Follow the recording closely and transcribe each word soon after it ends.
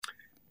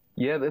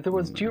Yeah, there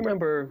was. Do you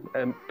remember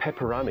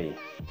Pepperami?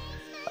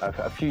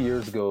 A few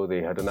years ago,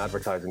 they had an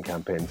advertising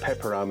campaign.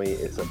 Pepperami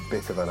is a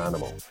bit of an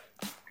animal.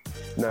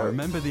 Now, I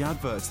remember the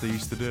adverts they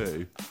used to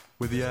do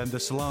with the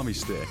salami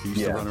stick. He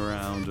used to run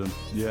around and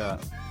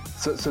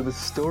So the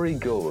story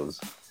goes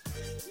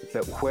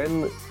that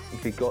when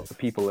they got the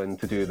people in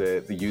to do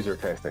the user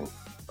testing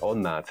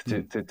on that,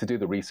 to do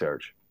the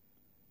research,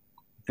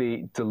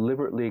 they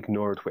deliberately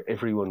ignored what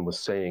everyone was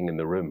saying in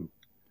the room.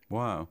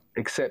 Wow.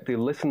 Except they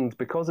listened,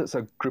 because it's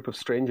a group of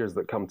strangers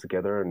that come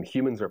together and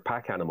humans are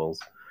pack animals,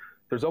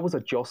 there's always a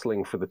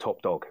jostling for the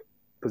top dog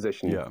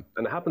position. Yeah.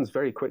 And it happens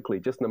very quickly.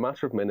 Just in a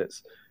matter of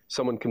minutes,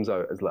 someone comes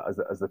out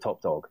as the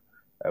top dog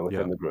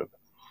within the group.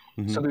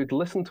 Mm-hmm. So they'd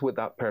listen to what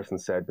that person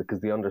said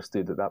because they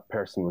understood that that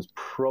person was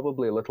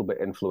probably a little bit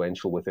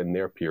influential within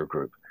their peer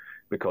group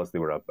because they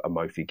were a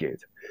mouthy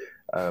gate.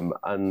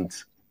 And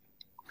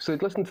so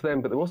they'd listen to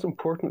them, but the most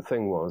important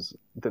thing was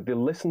that they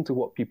listened to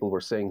what people were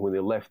saying when they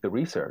left the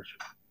research.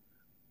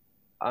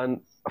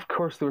 And of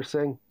course they were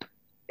saying,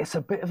 it's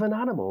a bit of an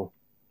animal.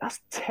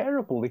 That's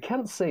terrible. They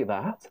can't say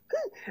that.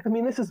 I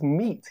mean, this is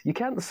meat. You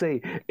can't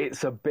say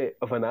it's a bit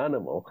of an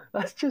animal.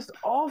 That's just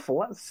awful.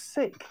 That's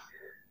sick.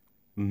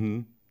 Mm-hmm.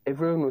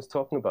 Everyone was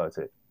talking about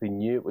it. They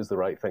knew it was the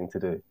right thing to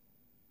do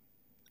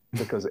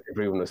because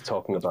everyone was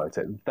talking about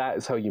it. That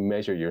is how you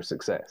measure your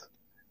success.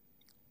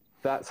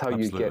 That's how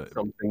you get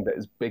something that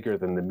is bigger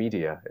than the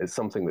media. It's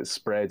something that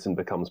spreads and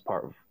becomes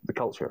part of the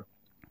culture.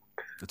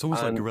 It's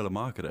almost like guerrilla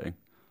marketing.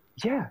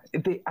 Yeah,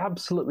 they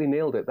absolutely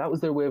nailed it. That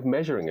was their way of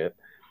measuring it.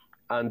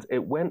 And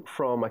it went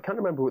from, I can't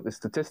remember what the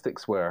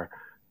statistics were,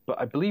 but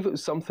I believe it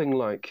was something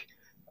like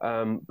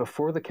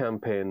before the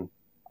campaign,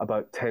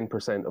 about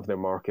 10% of their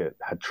market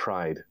had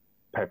tried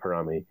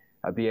Pepperami.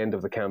 At the end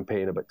of the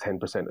campaign, about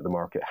 10% of the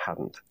market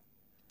hadn't.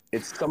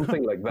 It's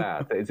something like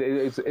that.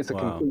 It's a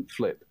complete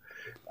flip.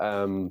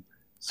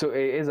 So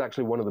it is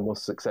actually one of the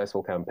most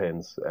successful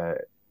campaigns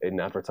in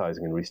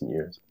advertising in recent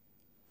years.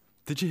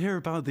 Did you hear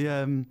about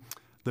the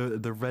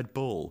Red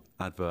Bull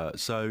advert?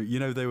 So, you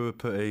know, they were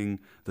putting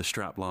the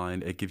strap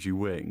line, "It gives you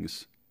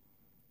wings,"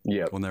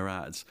 on their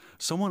ads.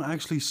 Someone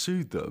actually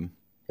sued them.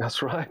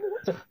 That's right.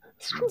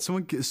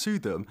 Someone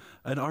sued them.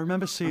 And I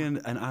remember seeing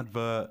an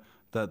advert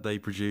that they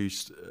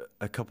produced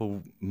a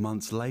couple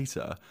months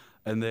later,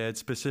 and they had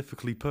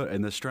specifically put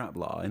in the strap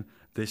line,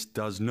 "This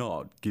does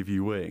not give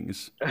you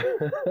wings."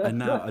 And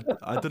now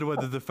I don't know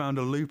whether they found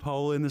a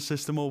loophole in the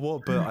system or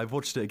what, but I've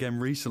watched it again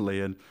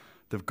recently, and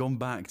they've gone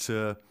back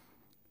to...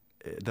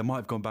 They might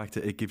have gone back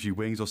to "It gives you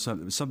wings" or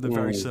something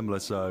very similar.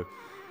 So,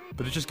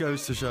 but it just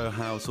goes to show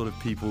how sort of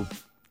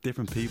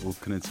different people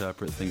can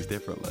interpret things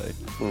differently.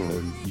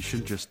 And you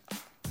shouldn't just...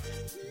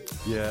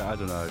 Yeah, I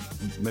don't know.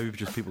 Maybe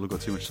just people who've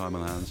got too much time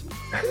on their hands.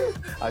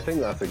 I think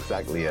that's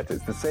exactly it.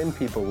 It's the same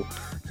people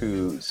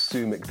who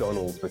sue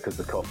McDonald's because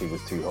the coffee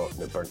was too hot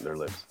and it burnt their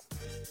lips.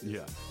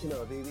 Yeah. You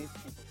know, these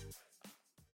people...